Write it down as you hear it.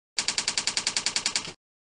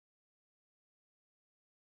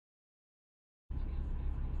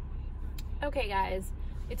Okay guys,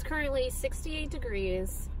 it's currently 68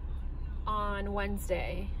 degrees on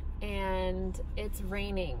Wednesday and it's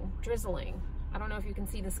raining, drizzling. I don't know if you can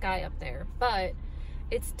see the sky up there, but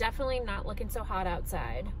it's definitely not looking so hot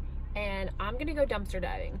outside. And I'm gonna go dumpster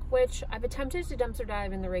diving, which I've attempted to dumpster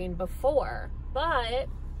dive in the rain before, but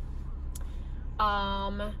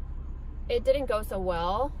it didn't go so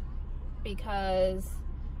well because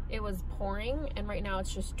it was pouring and right now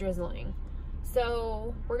it's just drizzling.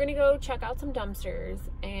 So we're gonna go check out some dumpsters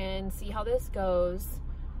and see how this goes.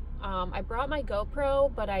 I brought my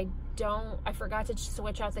GoPro, but I forgot to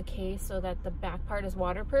switch out the case so that the back part is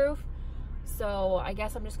waterproof. So I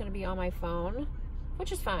guess I'm just gonna be on my phone,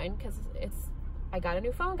 which is fine because I got a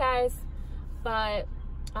new phone, guys. But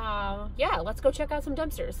yeah, let's go check out some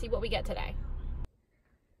dumpsters, see what we get today.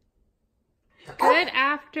 Good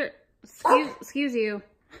after, excuse you.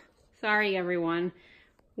 Sorry everyone.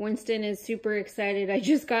 Winston is super excited. I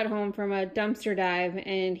just got home from a dumpster dive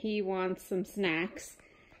and he wants some snacks.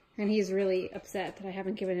 And he's really upset that I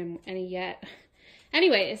haven't given him any yet.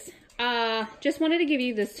 Anyways, just wanted to give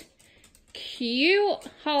you this cute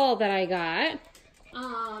haul that I got.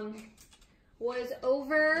 Was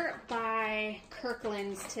over by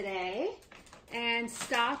Kirkland's today and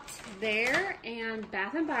stopped there and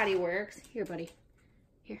Bath and Body Works. Here, buddy.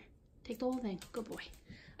 Here, take the whole thing. Good boy.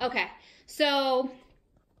 Okay, so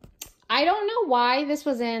I don't know why this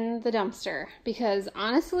was in the dumpster because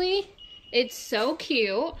honestly, it's so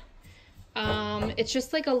cute. It's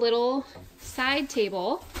just like a little side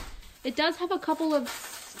table. It does have a couple of,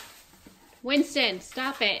 Winston,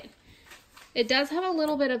 stop it. It does have a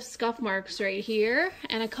little bit of scuff marks right here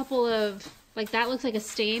and a couple of, like that looks like a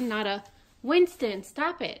stain, not a, Winston,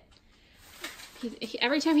 stop it.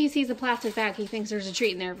 Every time he sees a plastic bag, he thinks there's a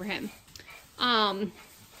treat in there for him.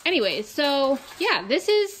 Anyways, so yeah, this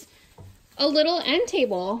is a little end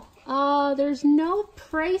table. There's no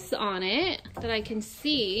price on it that I can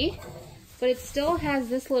see, but it still has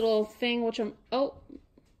this little thing, which oh,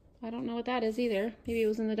 I don't know what that is either. Maybe it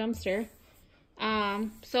was in the dumpster.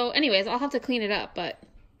 So anyways, I'll have to clean it up, but,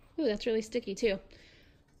 ooh, that's really sticky too.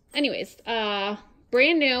 Anyways,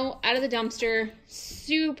 brand new, out of the dumpster,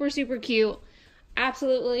 super, super cute.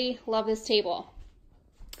 Absolutely love this table.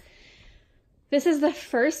 This is the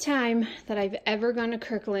first time that I've ever gone to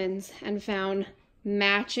Kirkland's and found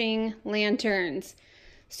matching lanterns.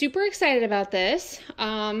 Super excited about this.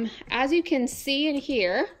 As you can see in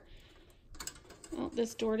here, oh,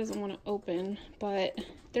 this door doesn't want to open, but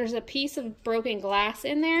there's a piece of broken glass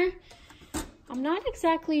in there. I'm not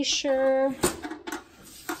exactly sure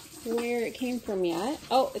where it came from yet.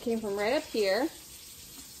 Oh, it came from right up here.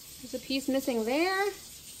 There's a piece missing there.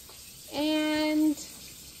 And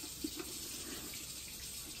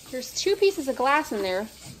there's two pieces of glass in there.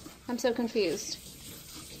 I'm so confused.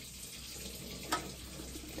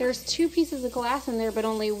 There's two pieces of glass in there, but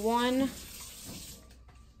only one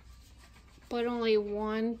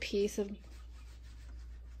piece of,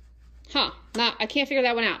 I can't figure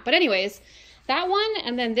that one out. But anyways, that one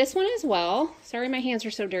and then this one as well. Sorry, my hands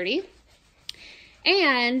are so dirty.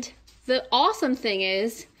 And the awesome thing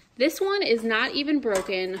is, this one is not even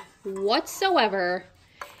broken whatsoever.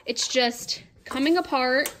 It's just coming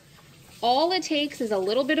apart. All it takes is a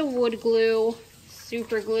little bit of wood glue,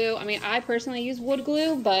 super glue. I mean, I personally use wood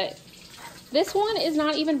glue, but this one is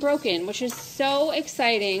not even broken, which is so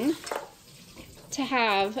exciting to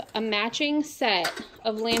have a matching set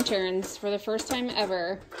of lanterns for the first time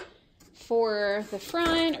ever for the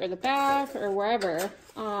front or the back or wherever.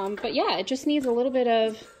 But yeah, it just needs a little bit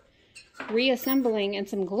of reassembling and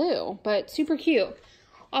some glue, but super cute.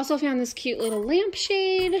 Also found this cute little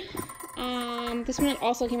lampshade. This one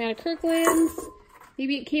also came out of Kirkland's.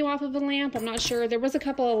 Maybe it came off of a lamp, I'm not sure. There was a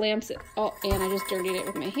couple of lamps. Oh, and I just dirtied it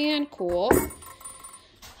with my hand. Cool.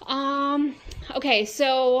 Okay,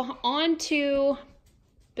 so on to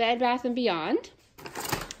Bed Bath & Beyond.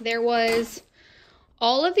 There was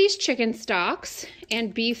all of these chicken stocks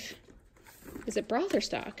and beef. Is it broth or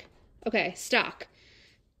stock? Okay, stock.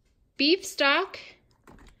 Beef stock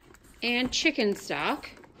and chicken stock.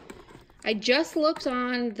 I just looked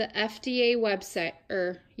on the FDA website,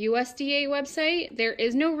 or USDA website. There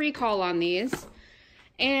is no recall on these.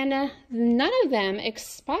 And none of them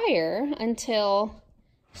expire until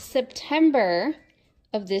September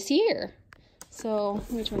of this year. So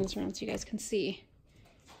let me turn this around so you guys can see.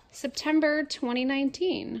 September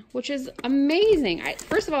 2019, which is amazing.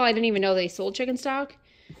 First of all, I didn't even know they sold chicken stock.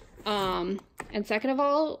 And second of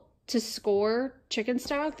all, to score chicken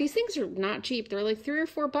stock, these things are not cheap. They're like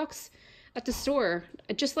 $3 or $4 at the store.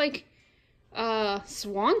 Just like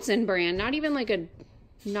Swanson brand, not even like a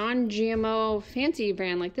non-GMO fancy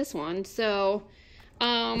brand like this one. So,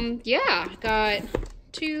 yeah, got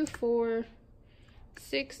 2, 4,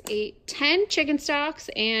 6, 8, 10 chicken stocks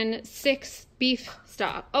and 6 beef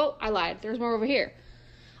stock. Oh, I lied. There's more over here.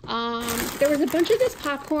 There was a bunch of this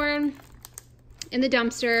popcorn in the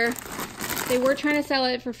dumpster. They were trying to sell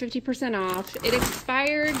it for 50% off. It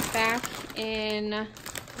expired back in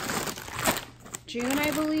June,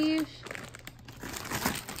 I believe.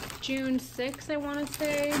 June 6th, I want to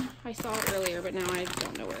say. I saw it earlier, but now I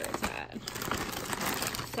don't know where it's at.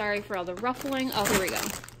 Sorry for all the ruffling. Oh, here we go.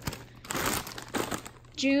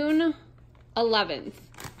 June 11th.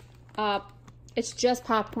 It's just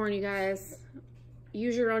popcorn, you guys.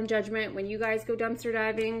 Use your own judgment when you guys go dumpster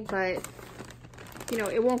diving, but you know,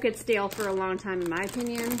 it won't get stale for a long time in my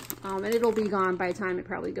opinion. And it'll be gone by the time it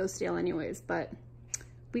probably goes stale anyways, but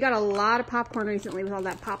we got a lot of popcorn recently with all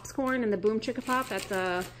that Popscorn and the Boom Chicka Pop at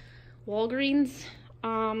the Walgreens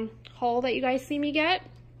haul that you guys see me get.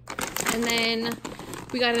 And then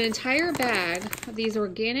we got an entire bag of these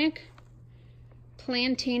organic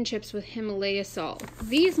plantain chips with Himalaya salt.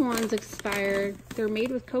 These ones expired. They're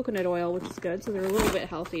made with coconut oil, which is good, so they're a little bit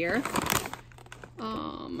healthier.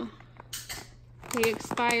 They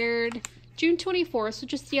expired June 24th, so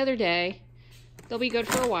just the other day. They'll be good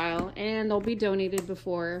for a while, and they'll be donated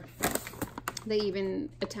before they even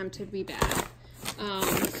attempt to be bad.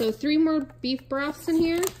 So 3 more beef broths in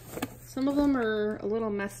here. Some of them are a little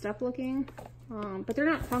messed up looking, but they're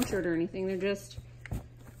not punctured or anything. They're just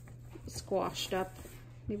squashed up.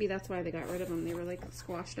 Maybe that's why they got rid of them. They were like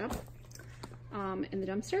squashed up in the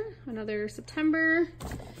dumpster. Another September.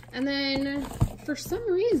 And then for some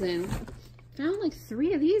reason, found like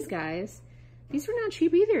 3 of these guys. These were not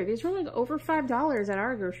cheap either. These were like over $5 at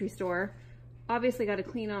our grocery store. Obviously got to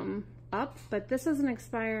clean them up, but this doesn't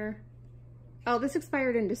expire. Oh, this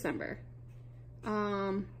expired in December.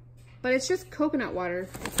 But it's just coconut water.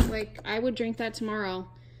 Like, I would drink that tomorrow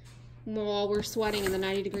while we're sweating in the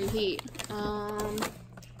 90-degree heat.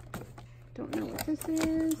 Don't know what this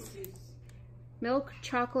is. Milk,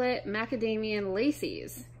 chocolate, macadamia, and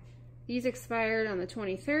Lacey's. These expired on the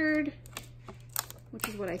 23rd, which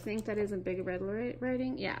is what I think that is in big red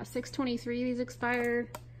writing. Yeah, 6/23 these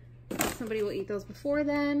expired. Somebody will eat those before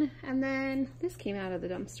then. And then this came out of the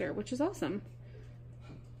dumpster, which is awesome.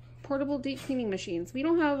 Portable deep cleaning machines. We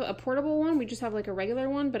don't have a portable one. We just have like a regular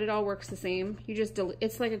one, but it all works the same. You just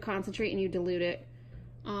it's like a concentrate and you dilute it.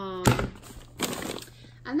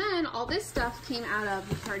 And then all this stuff came out of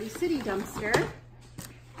the Party City dumpster.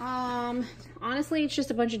 Honestly, it's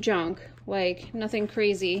just a bunch of junk. Like, nothing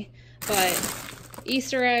crazy. But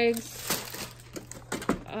Easter eggs.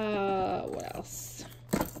 What else?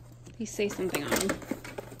 You say something on them.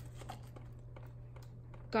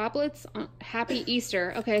 Goblets on Happy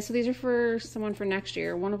Easter. Okay, so these are for someone for next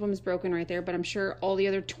year. One of them is broken right there, but I'm sure all the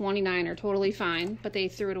other 29 are totally fine. But they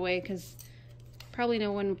threw it away because probably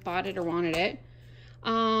no one bought it or wanted it.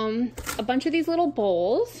 A bunch of these little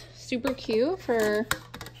bowls. Super cute for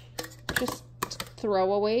just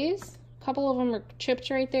throwaways. A couple of them are chipped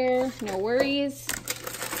right there. No worries.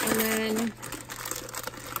 And then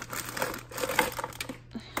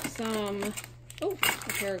some, oh,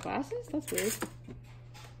 a pair of glasses? That's weird.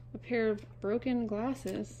 A pair of broken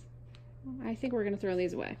glasses. I think we're gonna throw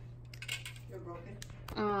these away. They're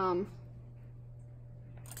broken.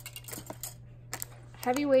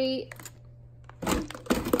 Heavyweight.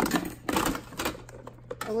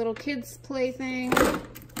 A little kids play thing.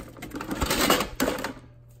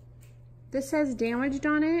 This says damaged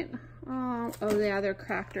on it. Oh yeah, they're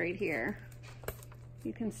cracked right here.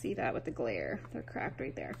 You can see that with the glare. They're cracked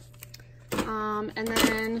right there. And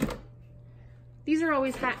then these are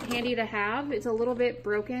always handy to have. It's a little bit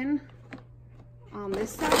broken on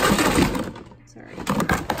this side. Sorry.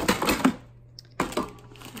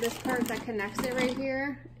 This part that connects it right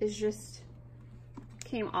here is just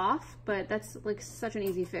came off, but that's like such an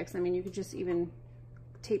easy fix. I mean, you could just even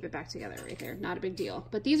tape it back together right there. Not a big deal.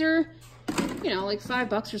 But these are, you know, like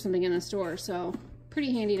 $5 or something in the store, so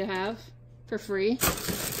pretty handy to have for free.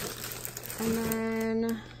 And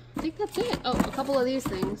then I think that's it. Oh, a couple of these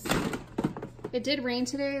things. It did rain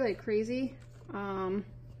today like crazy.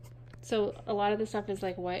 So a lot of the stuff is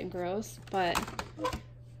like wet and gross, but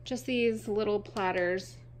just these little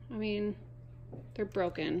platters. I mean, they're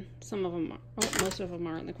broken. Some of them are, oh, most of them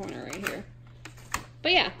are in the corner right here.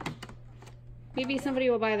 But yeah, maybe somebody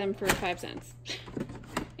will buy them for 5 cents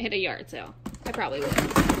at a yard sale. I probably would.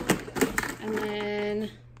 And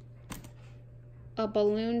then a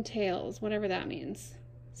balloon tails, whatever that means.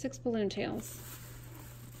 6 balloon tails.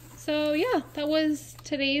 So yeah, that was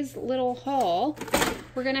today's little haul.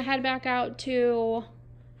 We're gonna head back out to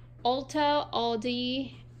Ulta,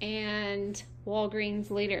 Aldi, and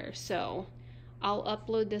Walgreens later. So I'll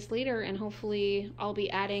upload this later and hopefully I'll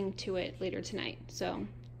be adding to it later tonight. So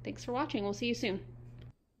thanks for watching. We'll see you soon.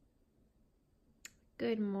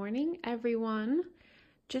 Good morning, everyone.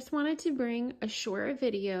 Just wanted to bring a short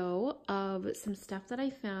video of some stuff that I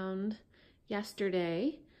found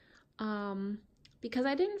yesterday. Because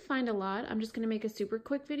I didn't find a lot, I'm just going to make a super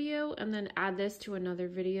quick video and then add this to another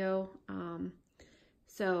video.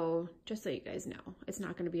 So just so you guys know, it's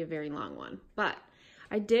not going to be a very long one. But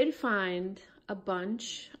I did find a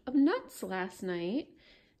bunch of nuts last night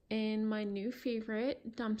in my new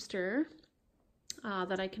favorite dumpster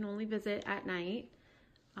that I can only visit at night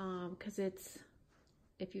because it's,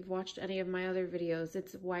 if you've watched any of my other videos,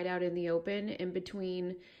 it's wide out in the open in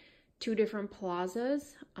between two different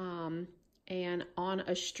plazas and on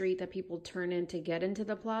a street that people turn in to get into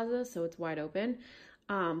the plaza, so it's wide open.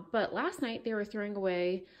 But last night they were throwing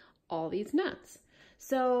away all these nuts.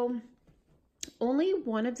 So only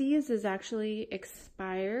one of these is actually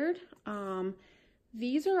expired.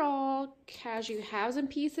 These are all cashew halves and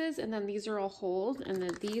pieces, and then these are all whole, and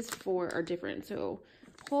then these four are different. So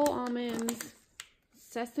whole almonds,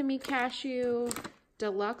 sesame cashew,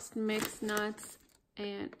 deluxe mixed nuts,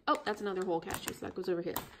 and oh, that's another whole cashew, so that goes over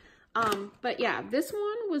here. But yeah, this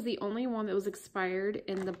one was the only one that was expired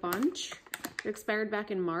in the bunch. It expired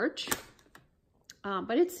back in March,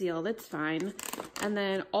 but it's sealed, it's fine. And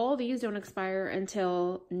then all these don't expire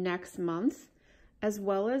until next month, as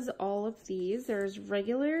well as all of these. There's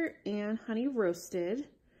regular and honey roasted.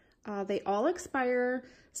 They all expire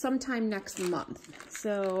sometime next month.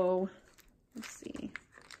 So let's see.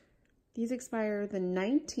 These expire the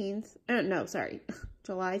 19th, no, sorry,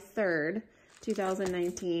 July 3rd,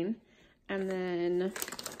 2019. And then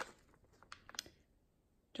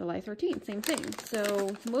July 13th, same thing.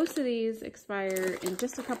 So most of these expire in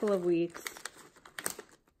just a couple of weeks.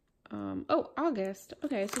 Oh, August.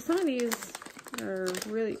 Okay, so some of these are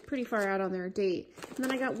really pretty far out on their date. And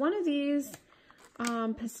then I got one of these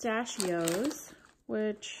pistachios,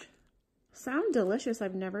 which sound delicious.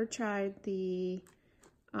 I've never tried the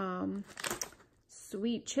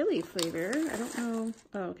sweet chili flavor. I don't know.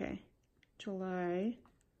 Oh, okay. July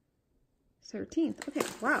 13th. Okay,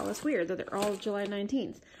 wow, that's weird that they're all July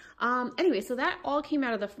 19th. Anyway, so that all came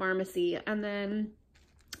out of the pharmacy, and then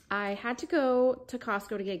I had to go to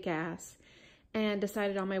Costco to get gas and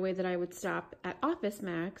decided on my way that I would stop at Office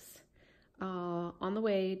Max on the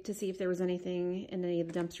way to see if there was anything in any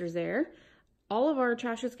of the dumpsters there. All of our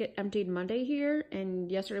trashes get emptied Monday here,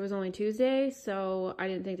 and yesterday was only Tuesday, so I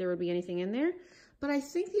didn't think there would be anything in there. But I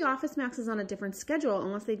think the Office Max is on a different schedule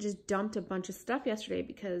unless they just dumped a bunch of stuff yesterday,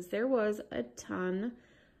 because there was a ton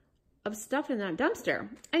of stuff in that dumpster.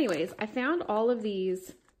 Anyways, I found all of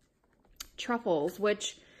these truffles,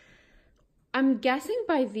 which I'm guessing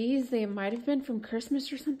by these they might have been from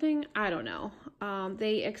Christmas or something. I don't know.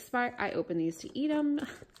 They expire. I opened these to eat them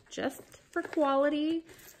just for quality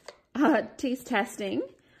taste testing.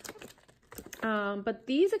 But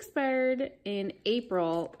these expired in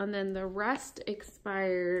April, and then the rest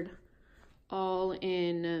expired all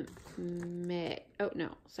in May. Oh, no,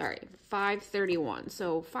 sorry, 5/31.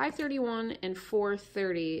 So 5/31 and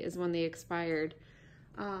 4/30 is when they expired.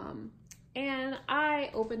 And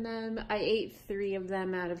I opened them. I ate 3 of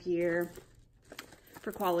them out of here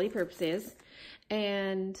for quality purposes,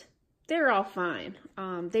 and they're all fine.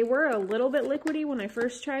 They were a little bit liquidy when I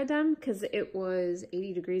first tried them because it was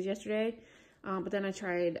 80 degrees yesterday. But then I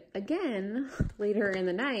tried again later in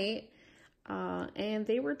the night, and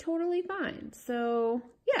they were totally fine. So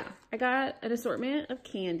yeah, I got an assortment of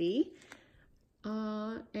candy,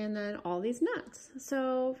 and then all these nuts.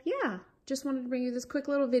 So yeah, just wanted to bring you this quick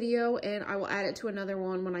little video, and I will add it to another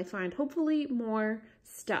one when I find hopefully more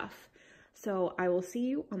stuff. So I will see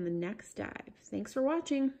you on the next dive. Thanks for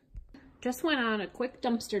watching. Just went on a quick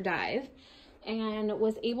dumpster dive and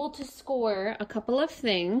was able to score a couple of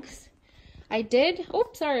things. I did,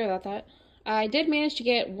 oops, sorry about that. I did manage to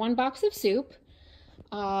get 1 box of soup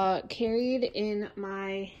carried in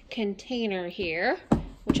my container here,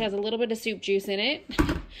 which has a little bit of soup juice in it.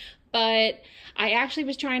 But I actually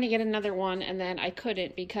was trying to get another one, and then I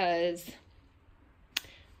couldn't because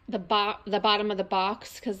the bottom of the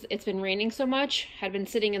box, because it's been raining so much, had been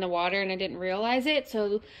sitting in the water and I didn't realize it.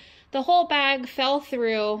 So the whole bag fell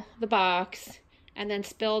through the box and then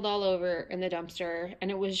spilled all over in the dumpster,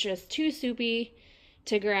 and it was just too soupy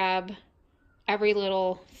to grab every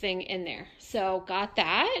little thing in there. So got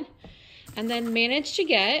that, and then managed to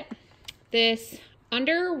get this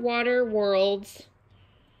Underwater Worlds.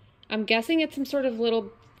 I'm guessing it's some sort of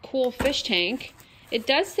little cool fish tank, It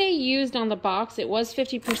does say used on the box. It was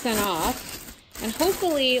 50% off. And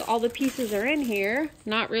hopefully all the pieces are in here.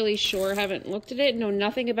 Not really sure. Haven't looked at it. Know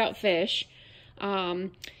nothing about fish.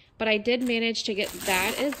 But I did manage to get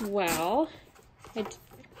that as well. I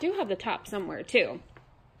do have the top somewhere too.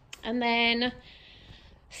 And then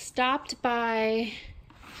stopped by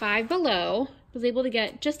Five Below. Was able to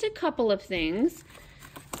get just a couple of things.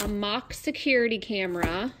 A mock security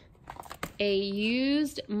camera. A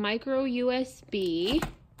used micro USB.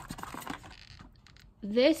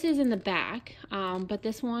 This is in the back, but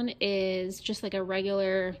this one is just like a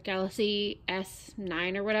regular Galaxy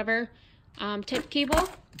S9 or whatever type cable.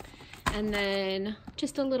 And then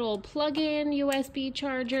just a little plug-in USB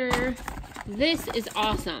charger. This is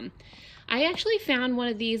awesome. I actually found one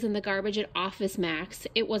of these in the garbage at Office Max.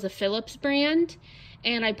 It was a Philips brand,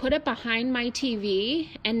 and I put it behind my TV,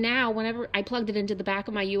 and now whenever I plugged it into the back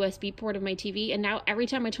of my USB port of my TV, and now every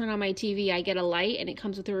time I turn on my TV, I get a light, and it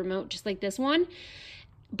comes with a remote just like this one.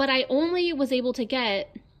 But I only was able to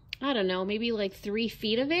get, I don't know, maybe like 3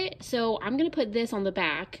 feet of it. So I'm going to put this on the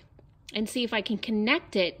back and see if I can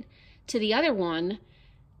connect it to the other one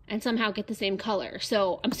and somehow get the same color.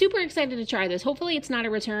 So I'm super excited to try this. Hopefully it's not a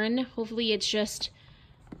return. Hopefully it's just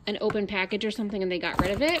an open package or something and they got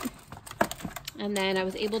rid of it. And then I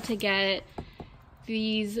was able to get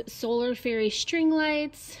these Solar Fairy string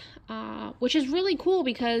lights, which is really cool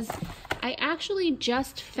because I actually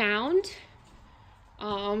just found,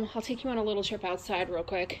 I'll take you on a little trip outside real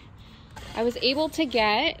quick. I was able to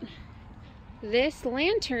get this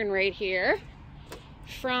lantern right here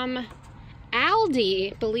from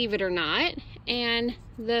Aldi, believe it or not, and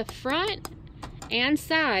the front and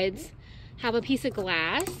sides have a piece of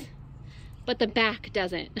glass, but the back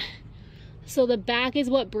doesn't. So the back is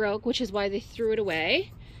what broke, which is why they threw it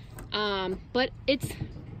away. But it's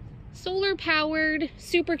solar powered,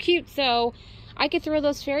 super cute, so I could throw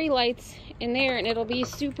those fairy lights in there and it'll be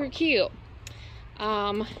super cute.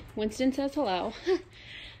 Winston says hello.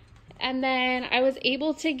 And then I was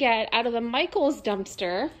able to get out of the Michaels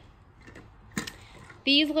dumpster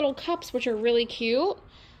these little cups, which are really cute.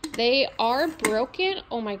 They are broken.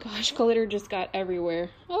 Oh my gosh, glitter just got everywhere.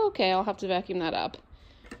 Okay, I'll have to vacuum that up.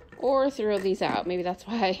 Or throw these out. Maybe that's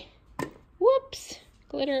why. Whoops,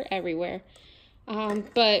 glitter everywhere.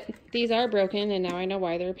 But these are broken, and now I know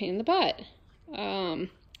why they're a pain in the butt.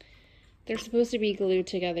 They're supposed to be glued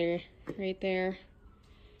together right there.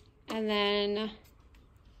 And then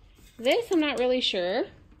this I'm not really sure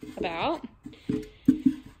about.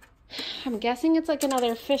 I'm guessing it's like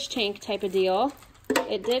another fish tank type of deal.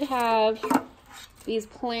 It did have these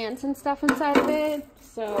plants and stuff inside of it,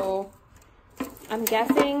 so I'm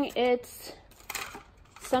guessing it's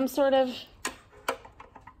some sort of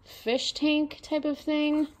fish tank type of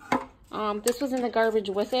thing. This was in the garbage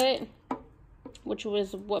with it, which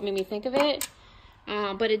was what made me think of it.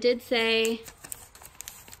 But it did say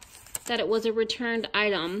that it was a returned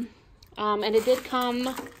item. And it did come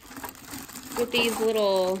with these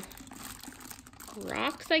little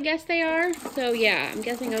rocks, I guess they are. So yeah, I'm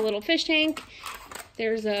guessing a little fish tank.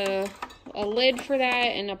 There's a lid for that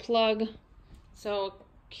and a plug. So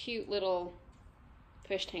cute little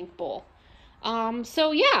fish tank bowl.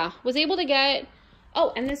 So yeah, was able to get,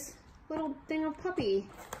 oh, and this little thing of puppy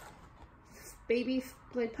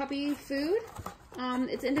food.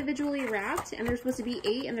 It's individually wrapped, and there's supposed to be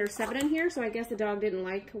 8, and there's 7 in here, so I guess the dog didn't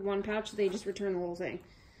like one pouch, so they just returned the whole thing.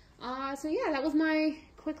 So yeah, that was my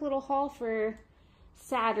quick little haul for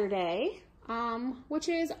Saturday, which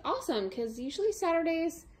is awesome, because usually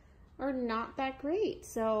Saturdays are not that great.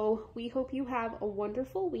 So we hope you have a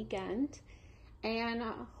wonderful weekend, and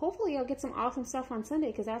hopefully I'll get some awesome stuff on Sunday,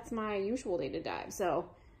 because that's my usual day to dive. So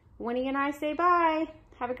Winnie and I say bye.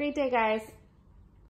 Have a great day, guys.